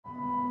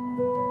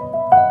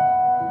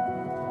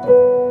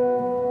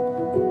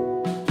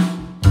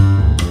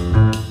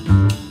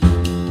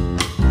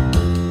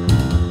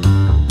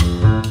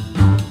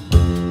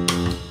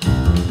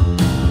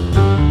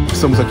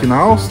Estamos aqui na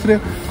Áustria,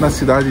 na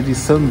cidade de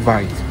Sankt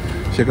Veit.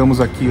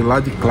 Chegamos aqui lá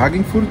de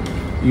Klagenfurt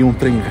em um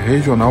trem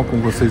regional,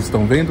 como vocês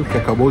estão vendo, que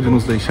acabou de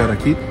nos deixar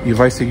aqui e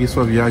vai seguir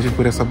sua viagem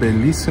por essa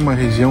belíssima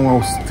região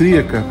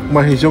austríaca,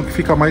 uma região que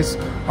fica mais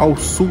ao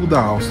sul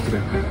da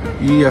Áustria.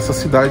 E essa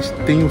cidade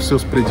tem os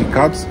seus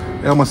predicados,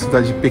 é uma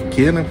cidade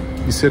pequena,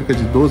 de cerca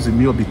de 12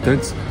 mil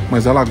habitantes,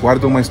 mas ela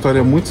guarda uma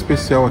história muito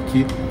especial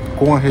aqui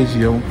com a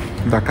região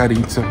da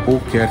Carinzia ou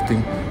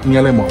Kärnten em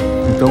alemão.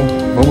 Então,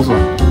 vamos lá.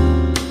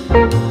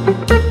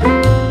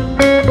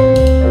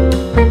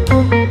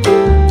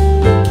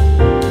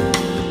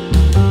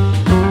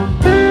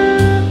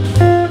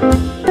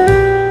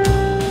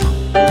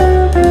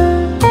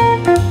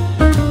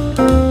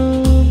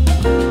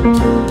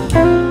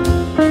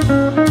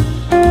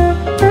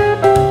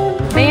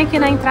 Bem aqui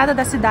na entrada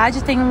da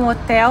cidade tem um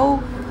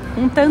hotel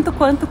um tanto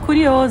quanto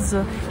curioso,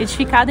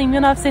 edificado em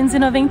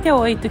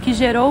 1998, que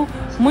gerou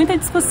muita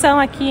discussão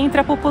aqui entre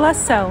a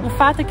população. O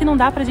fato é que não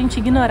dá pra gente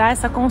ignorar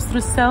essa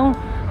construção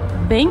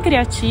bem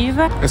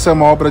criativa. Essa é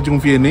uma obra de um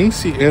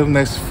vienense,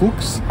 Ernest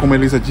Fuchs, como a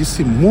Elisa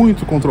disse,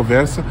 muito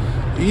controversa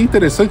e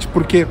interessante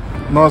porque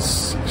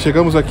nós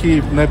chegamos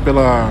aqui, né,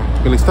 pela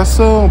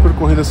estação,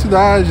 percorrendo a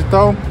cidade e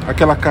tal,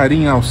 aquela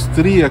carinha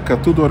austríaca,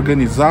 tudo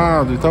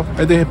organizado e tal.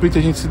 Aí de repente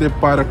a gente se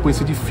depara com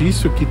esse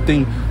edifício que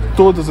tem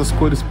todas as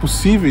cores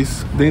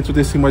possíveis dentro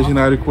desse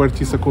imaginário que o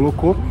artista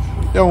colocou.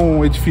 É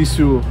um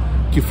edifício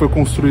que foi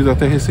construído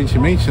até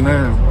recentemente,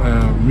 né,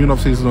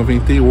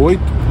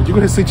 1998. Eu digo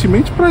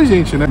recentemente pra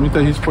gente, né?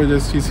 Muita gente pode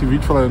assistir esse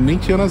vídeo e falar, eu nem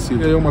tinha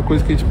nascido. É uma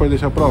coisa que a gente pode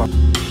deixar pra lá.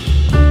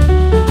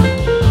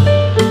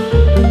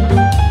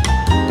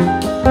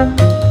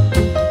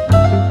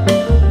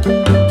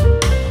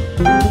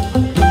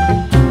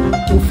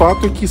 O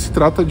fato é que se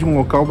trata de um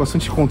local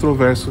bastante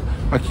controverso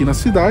aqui na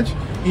cidade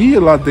e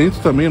lá dentro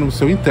também, no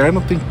seu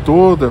interno, tem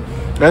toda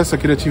essa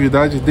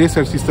criatividade desse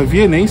artista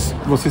vienense.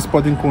 Vocês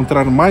podem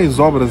encontrar mais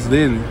obras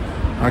dele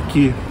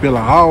aqui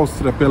pela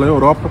Áustria, pela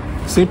Europa,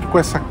 sempre com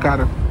essa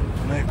cara,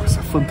 né, com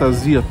essa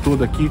fantasia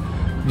toda aqui.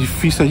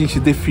 Difícil a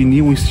gente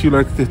definir um estilo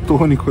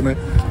arquitetônico, né,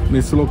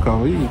 nesse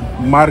local. E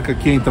marca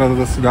aqui a entrada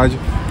da cidade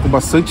com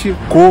bastante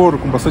cor,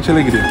 com bastante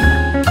alegria.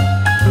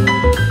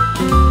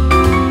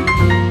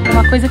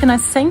 Uma coisa que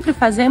nós sempre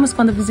fazemos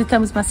quando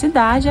visitamos uma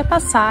cidade é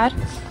passar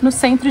no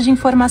centro de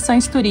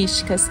informações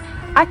turísticas.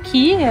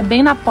 Aqui é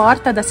bem na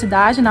porta da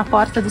cidade, na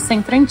porta do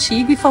centro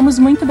antigo, e fomos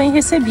muito bem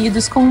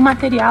recebidos com um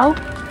material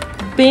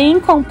bem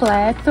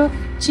completo.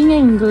 Tinha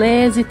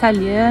inglês,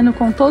 italiano,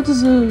 com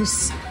todas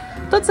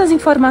as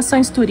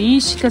informações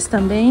turísticas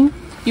também,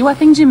 e o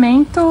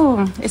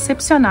atendimento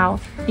excepcional.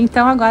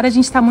 Então agora a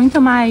gente está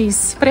muito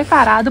mais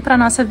preparado para a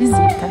nossa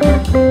visita.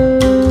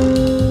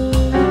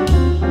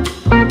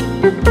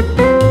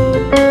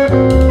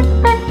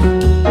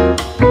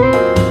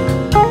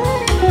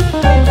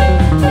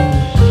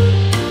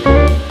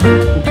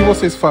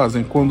 Vocês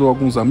fazem quando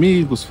alguns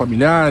amigos,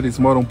 familiares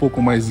moram um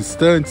pouco mais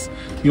distantes,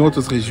 em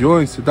outras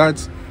regiões,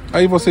 cidades,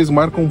 aí vocês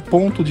marcam um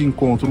ponto de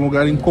encontro, um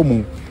lugar em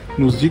comum.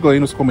 Nos digam aí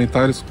nos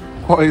comentários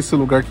qual é esse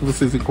lugar que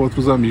vocês encontram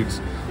os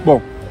amigos. Bom,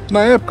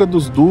 na época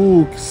dos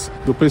duques,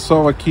 do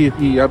pessoal aqui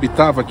que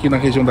habitava aqui na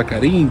região da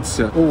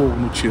Carinzia, ou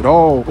no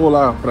Tirol, ou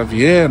lá para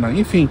Viena,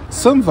 enfim,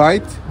 Sankt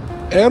Veit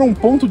era um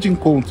ponto de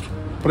encontro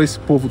para esse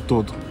povo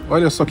todo.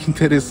 Olha só que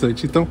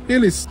interessante. Então,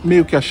 eles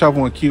meio que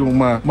achavam aqui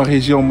uma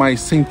região mais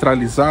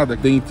centralizada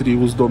dentre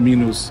os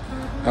domínios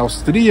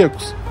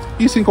austríacos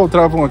e se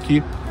encontravam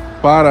aqui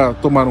para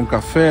tomar um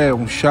café,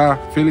 um chá.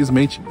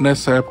 Felizmente,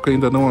 nessa época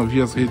ainda não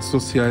havia as redes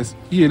sociais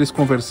e eles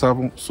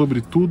conversavam sobre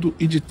tudo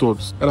e de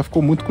todos. Ela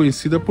ficou muito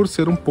conhecida por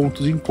ser um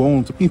ponto de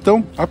encontro.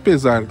 Então,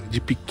 apesar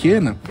de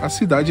pequena, a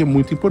cidade é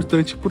muito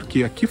importante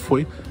porque aqui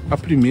foi a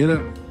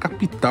primeira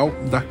capital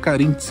da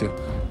Carinzia.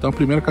 Então, a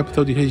primeira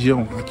capital de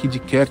região, aqui de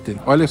Kärnten.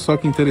 Olha só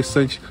que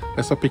interessante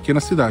essa pequena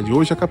cidade.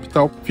 Hoje a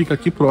capital fica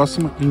aqui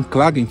próxima, em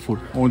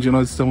Klagenfurt, onde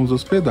nós estamos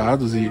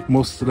hospedados e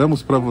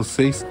mostramos para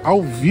vocês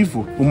ao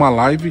vivo uma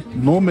live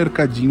no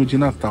mercadinho de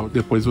Natal.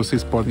 Depois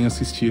vocês podem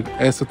assistir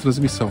essa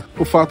transmissão.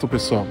 O fato,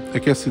 pessoal, é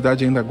que a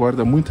cidade ainda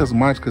guarda muitas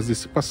marcas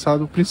desse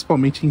passado,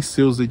 principalmente em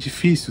seus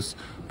edifícios.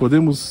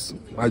 Podemos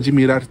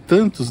admirar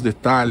tantos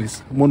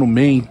detalhes,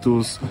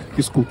 monumentos,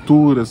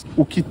 esculturas,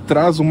 o que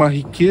traz uma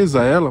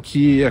riqueza a ela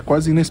que é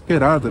quase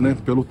inesperada, né,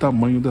 pelo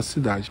tamanho da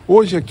cidade.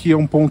 Hoje aqui é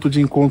um ponto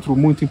de encontro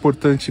muito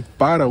importante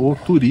para o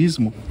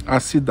turismo. A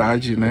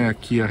cidade, né,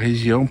 aqui a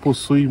região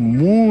possui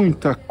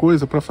muita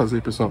coisa para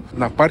fazer, pessoal.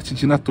 Na parte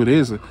de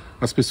natureza,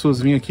 as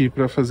pessoas vêm aqui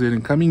para fazerem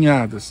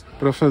caminhadas,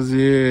 para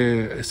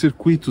fazer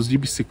circuitos de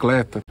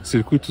bicicleta,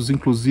 circuitos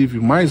inclusive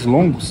mais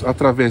longos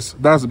através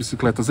das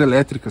bicicletas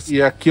elétricas.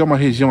 E aqui é uma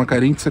região, a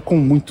Carinzia, com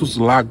muitos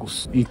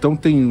lagos. Então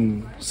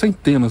tem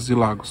centenas de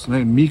lagos,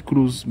 né?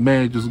 Micros,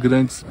 médios,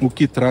 grandes, o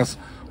que traz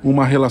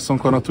uma relação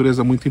com a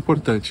natureza muito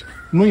importante.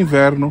 No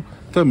inverno,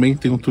 também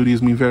tem um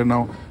turismo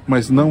invernal,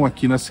 mas não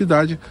aqui na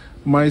cidade,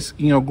 mas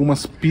em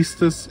algumas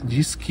pistas de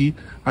esqui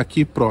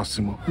aqui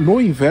próximo. No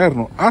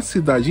inverno, a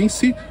cidade em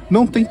si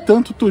não tem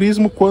tanto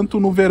turismo quanto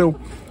no verão.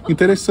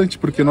 Interessante,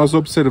 porque nós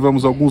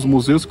observamos alguns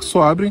museus que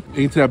só abrem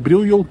entre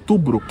abril e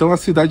outubro. Então a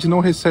cidade não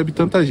recebe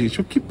tanta gente,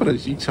 o que pra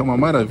gente é uma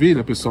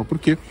maravilha, pessoal,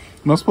 porque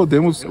nós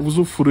podemos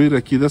usufruir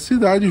aqui da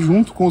cidade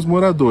junto com os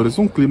moradores.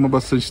 Um clima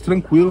bastante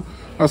tranquilo,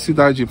 a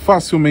cidade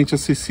facilmente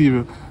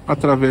acessível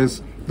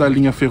através da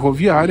linha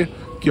ferroviária,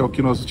 que é o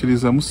que nós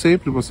utilizamos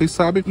sempre, vocês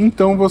sabem.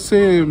 Então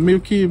você meio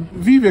que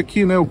vive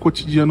aqui, né, o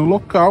cotidiano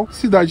local. A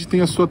cidade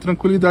tem a sua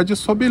tranquilidade e a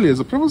sua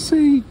beleza, para você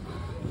ir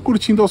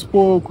curtindo aos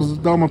poucos,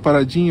 dar uma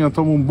paradinha,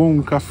 tomar um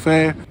bom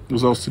café.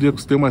 Os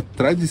austríacos têm uma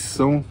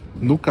tradição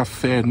no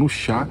café, no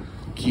chá,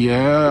 que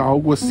é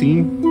algo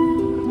assim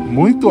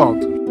muito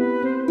alto.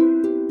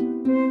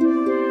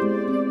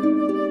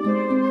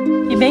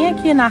 E bem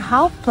aqui na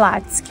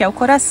Hauptplatz, que é o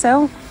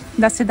coração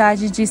da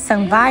cidade de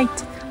Sankt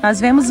Veit, nós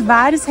vemos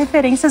várias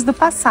referências do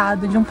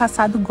passado, de um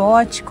passado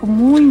gótico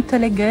muito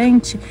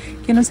elegante,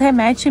 que nos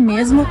remete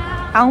mesmo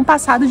a um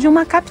passado de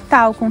uma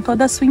capital, com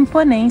toda a sua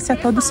imponência,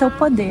 todo o seu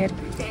poder.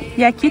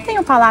 E aqui tem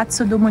o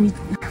Palácio do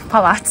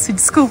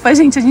desculpa,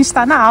 gente, a gente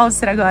está na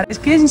Áustria agora.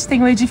 Aqui a gente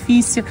tem um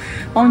edifício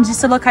onde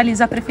se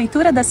localiza a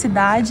prefeitura da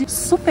cidade,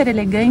 super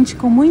elegante,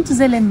 com muitos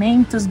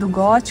elementos do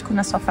gótico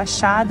na sua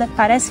fachada.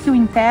 Parece que o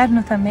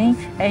interno também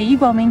é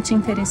igualmente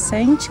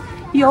interessante.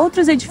 E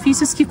outros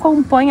edifícios que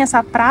compõem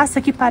essa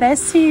praça, que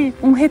parece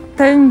um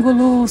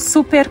retângulo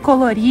super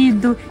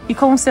colorido e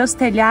com seus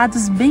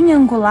telhados bem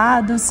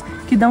angulados,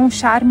 que dão um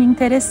charme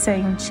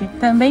interessante.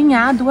 Também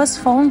há duas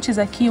fontes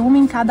aqui, uma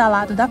em cada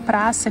lado da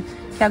praça,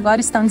 que agora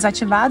estão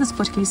desativadas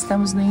porque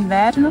estamos no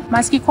inverno,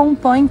 mas que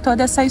compõem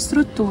toda essa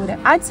estrutura.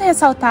 Há de se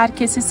ressaltar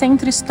que esse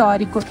centro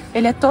histórico,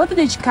 ele é todo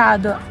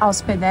dedicado aos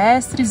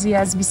pedestres e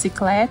às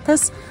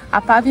bicicletas.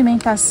 A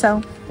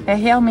pavimentação é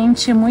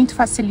realmente muito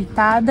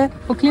facilitada.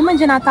 O clima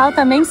de Natal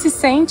também se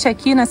sente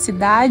aqui na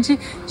cidade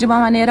de uma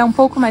maneira um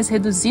pouco mais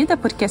reduzida,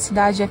 porque a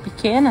cidade é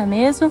pequena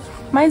mesmo,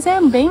 mas é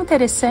bem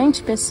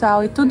interessante,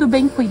 pessoal, e tudo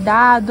bem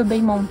cuidado,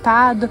 bem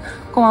montado,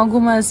 com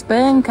algumas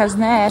bancas,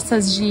 né,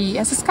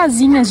 essas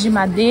casinhas de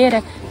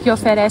madeira que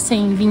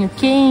oferecem vinho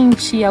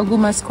quente,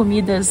 algumas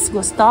comidas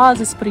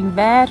gostosas para o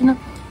inverno.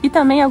 E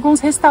também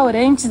alguns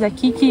restaurantes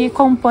aqui que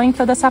compõem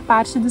toda essa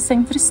parte do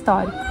centro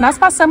histórico. Nós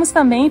passamos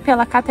também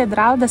pela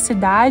catedral da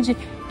cidade,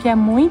 que é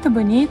muito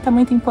bonita,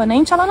 muito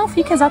imponente. Ela não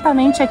fica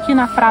exatamente aqui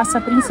na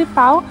praça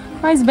principal,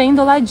 mas bem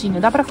do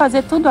ladinho. Dá para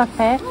fazer tudo a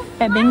pé,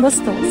 é bem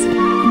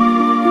gostoso.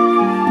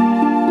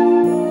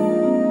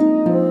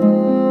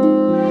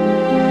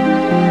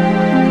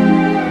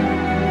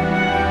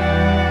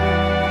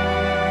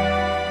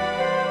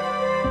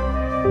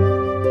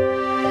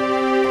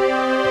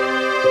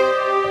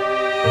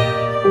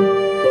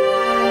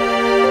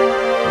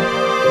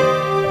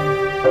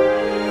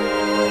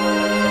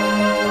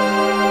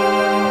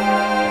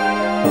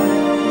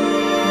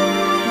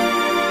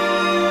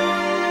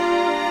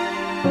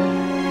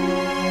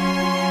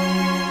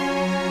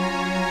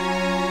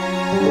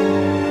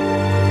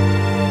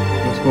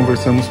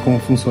 Conversamos com um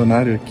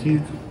funcionário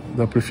aqui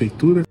da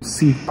prefeitura,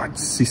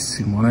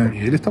 simpaticíssimo, né? E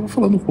ele estava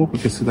falando um pouco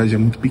que a cidade é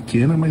muito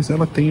pequena, mas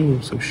ela tem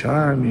o seu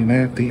charme,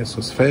 né? Tem as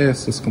suas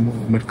festas, como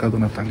o mercado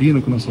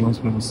natalino que nós falamos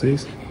para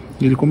vocês.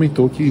 E ele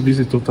comentou que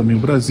visitou também o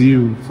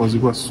Brasil, Foz do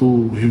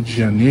Iguaçu, Rio de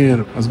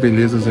Janeiro, as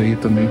belezas aí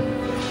também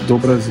do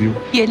Brasil.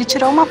 E ele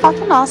tirou uma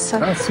foto nossa.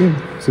 Ah, sim,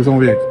 vocês vão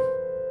ver aqui.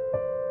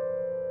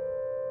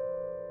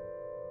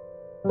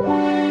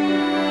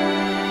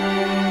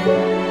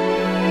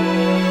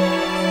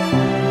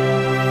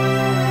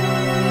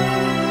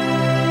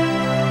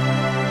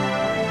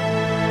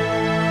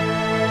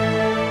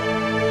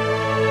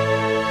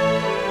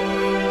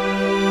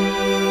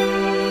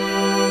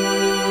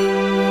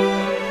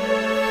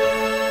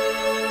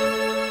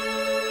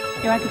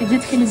 Eu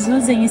acredito que eles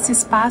usem esse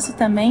espaço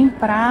também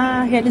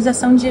para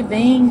realização de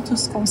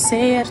eventos,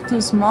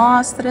 concertos,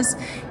 mostras,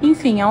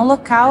 enfim, é um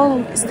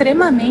local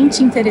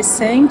extremamente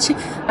interessante.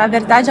 Na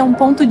verdade, é um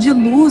ponto de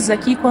luz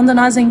aqui. Quando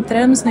nós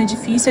entramos no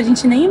edifício, a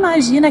gente nem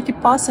imagina que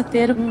possa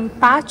ter um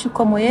pátio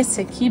como esse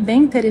aqui,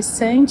 bem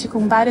interessante,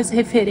 com várias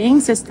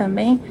referências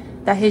também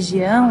da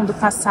região, do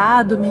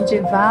passado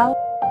medieval.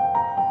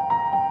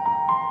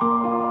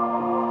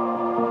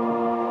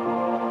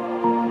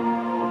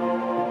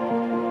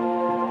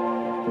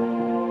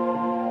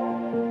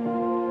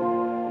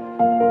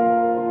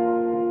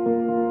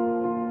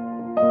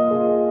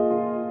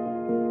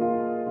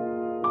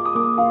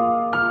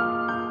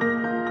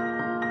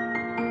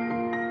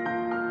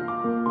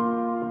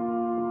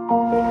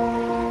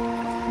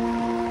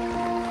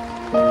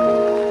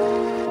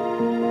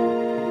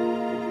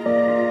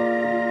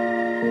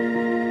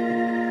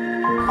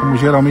 Como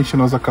geralmente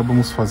nós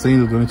acabamos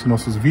fazendo durante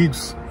nossos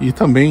vídeos e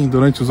também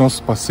durante os nossos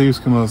passeios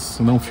que nós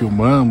não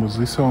filmamos,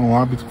 isso é um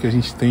hábito que a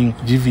gente tem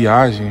de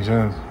viagem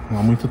já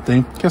há muito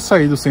tempo, que é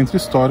sair do centro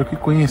histórico e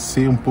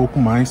conhecer um pouco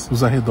mais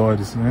os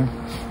arredores, né?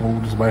 Ou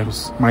dos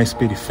bairros mais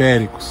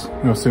periféricos.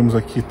 Nós temos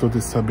aqui toda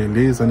essa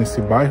beleza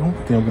nesse bairro.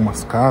 Tem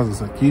algumas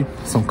casas aqui,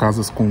 são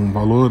casas com um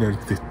valor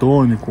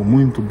arquitetônico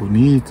muito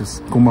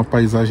bonitas, com uma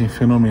paisagem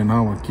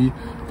fenomenal aqui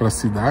para a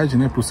cidade,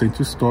 né, para o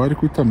centro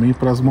histórico e também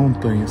para as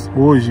montanhas.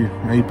 Hoje,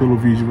 aí pelo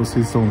vídeo,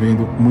 vocês estão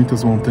vendo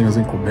muitas montanhas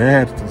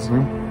encobertas,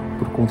 né,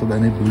 por conta da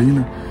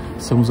neblina.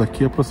 Estamos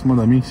aqui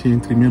aproximadamente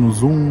entre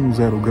 -1 e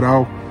 0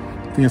 grau,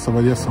 tem essa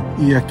variação.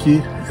 E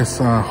aqui,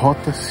 essa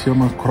rota se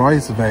chama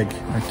Kreuzweg.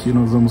 Aqui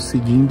nós vamos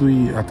seguindo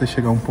e até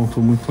chegar a um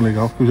ponto muito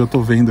legal, que eu já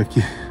estou vendo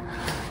aqui.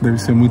 Deve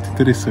ser muito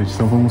interessante,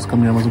 então vamos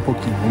caminhar mais um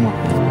pouquinho, vamos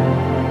lá.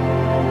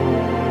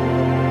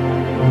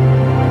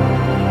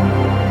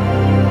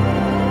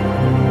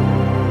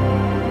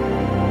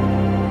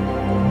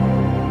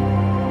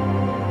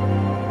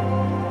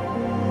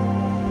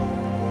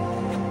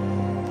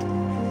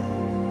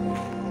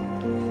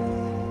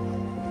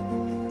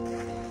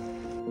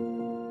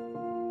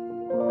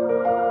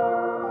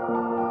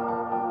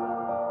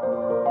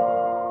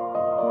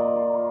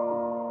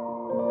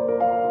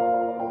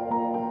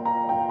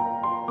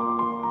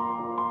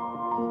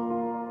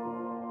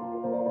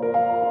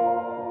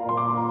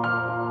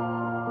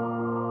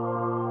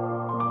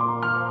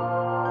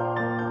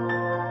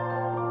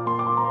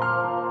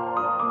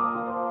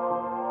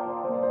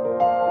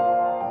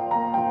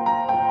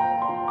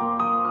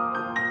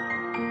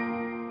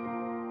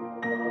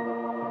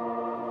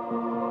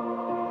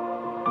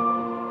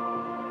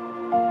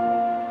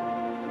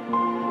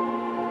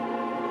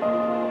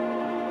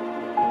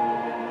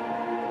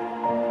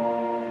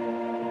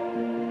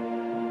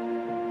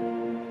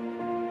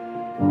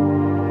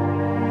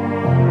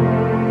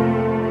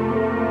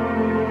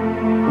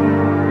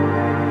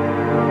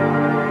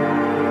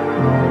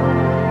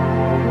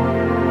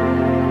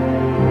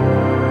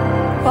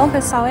 Bom,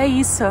 pessoal, é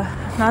isso.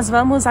 Nós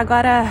vamos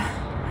agora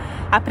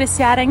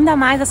apreciar ainda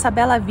mais essa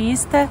bela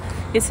vista,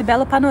 esse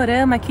belo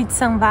panorama aqui de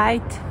Sankt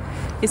Veit,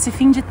 esse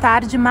fim de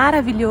tarde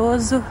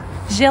maravilhoso,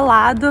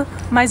 gelado,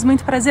 mas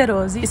muito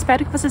prazeroso.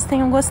 Espero que vocês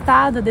tenham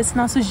gostado desse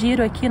nosso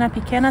giro aqui na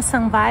pequena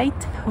Sankt Veit.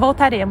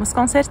 Voltaremos,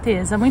 com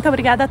certeza. Muito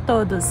obrigada a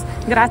todos.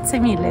 Grazie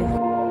mille.